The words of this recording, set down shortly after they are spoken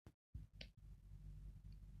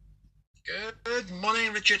Good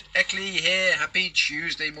morning, Richard Eckley here. Happy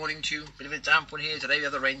Tuesday morning to you. Bit of a damp one here today. We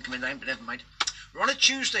have the rain coming down, but never mind. We're on a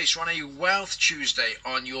Tuesday, so we're on a Wealth Tuesday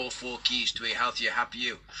on your 4 keys to a healthier, happy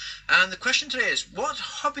you. And the question today is, what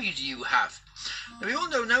hobby do you have? Now, we all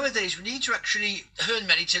know nowadays we need to actually earn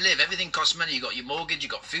money to live. Everything costs money. You've got your mortgage,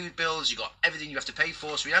 you've got food bills, you've got everything you have to pay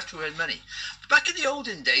for, so we have to earn money. But back in the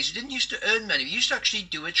olden days, we didn't used to earn money. We used to actually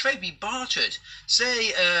do a trade. We bartered.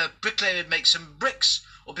 Say a bricklayer would make some bricks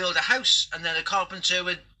or build a house, and then a carpenter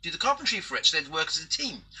would do the carpentry for it, so they'd work as a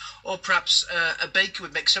team. Or perhaps a baker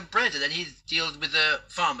would make some bread, and then he'd deal with the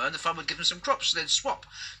farmer, and the farmer would give him some crops, so they'd swap.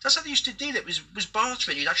 That's how they used to deal. It was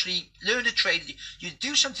bartering. You'd actually learn a trade. You'd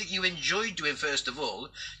do something you enjoyed doing first of all.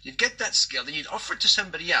 You'd get that skill, then you'd offer it to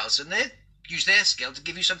somebody else, and they'd use their skill to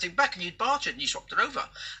give you something back, and you'd barter it and you swapped it over.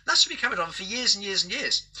 That's what we carried on for years and years and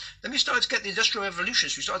years. Then we started to get the Industrial Revolution,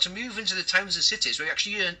 so we started to move into the towns and cities where we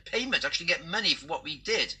actually earned payment, actually get money for what we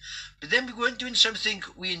did. But then we weren't doing something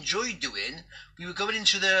we enjoyed doing. We were going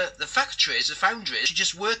into the factories, the foundries,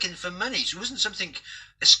 just working for money. So it wasn't something,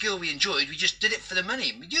 a skill we enjoyed, we just did it for the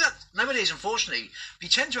money. We do that nowadays, unfortunately. We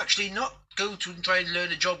tend to actually not go to and try and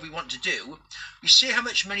learn a job we want to do. We see how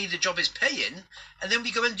much money the job is paying, and then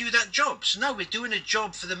we go and do that job. So now we're doing a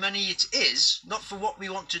job for the money it is, not for what we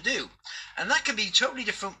want to do. And that can be a totally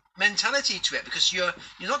different mentality to it, because you're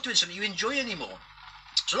not doing something you enjoy anymore.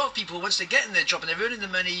 So a lot of people, once they get in their job and they're earning the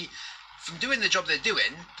money from doing the job they're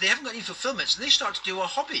doing, they haven't got any fulfillment, so they start to do a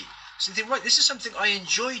hobby. So they think, right, this is something I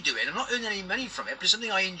enjoy doing. I'm not earning any money from it, but it's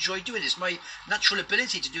something I enjoy doing. It's my natural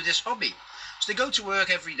ability to do this hobby. So they go to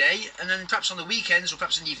work every day, and then perhaps on the weekends or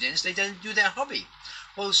perhaps in the evenings, they then do their hobby.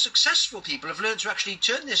 Well, successful people have learned to actually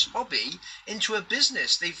turn this hobby into a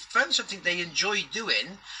business. They've found something they enjoy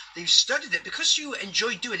doing. They've studied it. Because you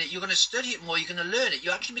enjoy doing it, you're going to study it more, you're going to learn it.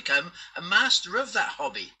 You actually become a master of that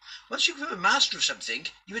hobby. Once you become a master of something,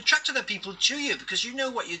 you attract other people to you because you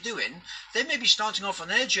know what you're doing. They may be starting off on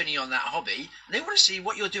their journey on that hobby, and they want to see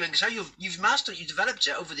what you're doing, because how you've mastered it, you've developed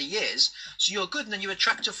it over the years, so you're good, and then you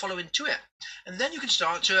attract a following to it. And then you can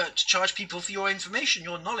start to charge people for your information,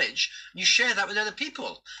 your knowledge, and you share that with other people.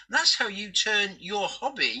 And that's how you turn your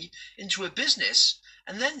hobby into a business.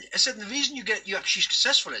 And then I said the reason you're actually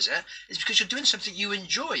successful is because you're doing something you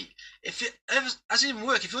enjoy. As in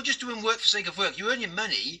work, if you're just doing work for the sake of work, you earn your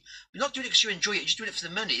money. You're not doing it because you enjoy it. You're just doing it for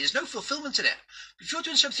the money. There's no fulfillment in it. But if you're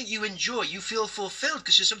doing something you enjoy, you feel fulfilled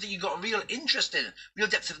because it's something you've got a real interest in, real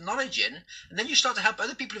depth of knowledge in. And then you start to help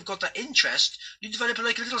other people who've got that interest. You develop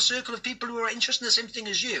like a little circle of people who are interested in the same thing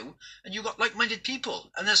as you, and you've got like-minded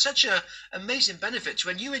people. And there's such an amazing benefit to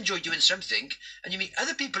when you enjoy doing something and you meet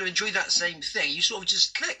other people who enjoy that same thing. You sort of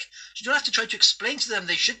just click. So you don't have to try to explain to them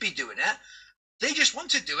they should be doing it. They just want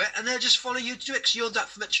to do it, and they'll just follow you to do it because you're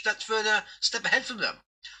that further step ahead from them.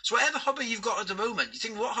 So whatever hobby you've got at the moment, you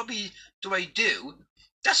think, what hobby do I do?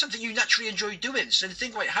 That's something you naturally enjoy doing. So you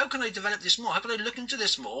think, right, how can I develop this more? How can I look into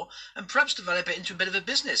this more and perhaps develop it into a bit of a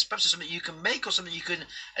business? Perhaps it's something you can make or something you can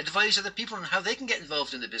advise other people on how they can get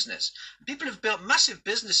involved in the business. People have built massive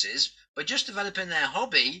businesses by just developing their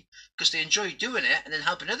hobby because they enjoy doing it, and then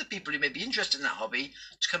helping other people who may be interested in that hobby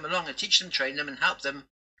to come along and teach them, train them, and help them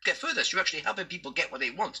get further. So you're actually helping people get what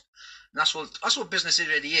they want. And that's what business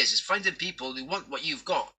really is finding people who want what you've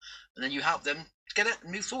got, and then you help them get it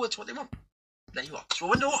and move forward to what they want. There you are. So I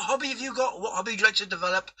wonder, what hobby have you got? What hobby would you like to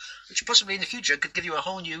develop, which possibly in the future could give you a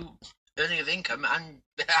whole new earning of income and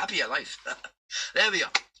a happier life? There we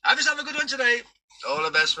are. Have yourself a good one today. All the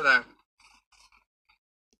best for now.